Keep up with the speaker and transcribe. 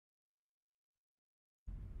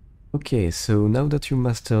Okay, so now that you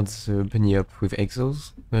mastered the bunny up with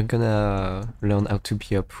exos, we're gonna learn how to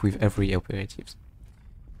be up with every operative.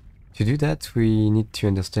 To do that, we need to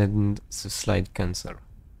understand the slide cancel.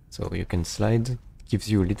 So you can slide, gives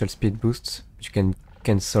you a little speed boost, but you can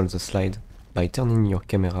cancel the slide by turning your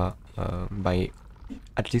camera by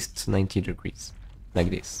at least 90 degrees, like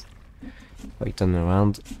this. If I turn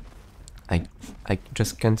around, I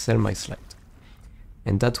just cancel my slide.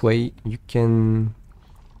 And that way you can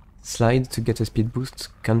slide to get a speed boost,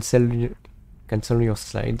 cancel your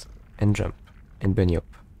slide, and jump, and bunny up.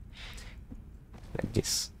 Like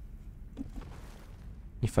this.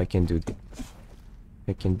 If I can do it.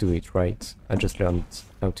 I can do it right. I just learned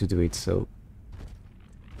how to do it, so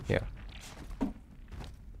yeah.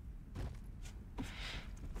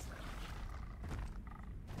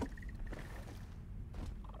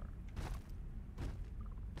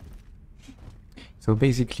 So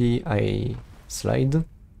basically I slide,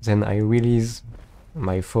 then I release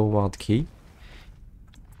my forward key,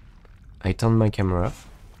 I turn my camera,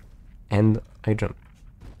 and I jump.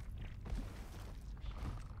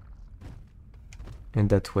 And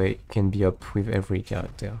that way can be up with every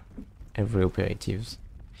character, every operatives.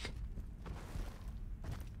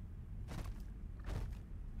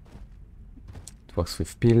 It works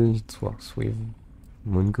with Pill, it works with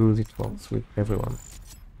Moongoose, it works with everyone.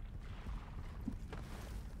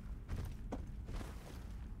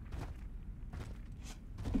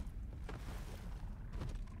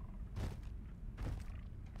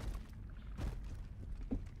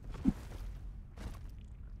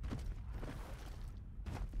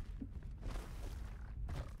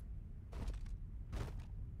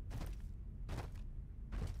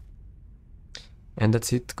 And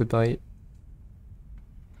that's it, goodbye.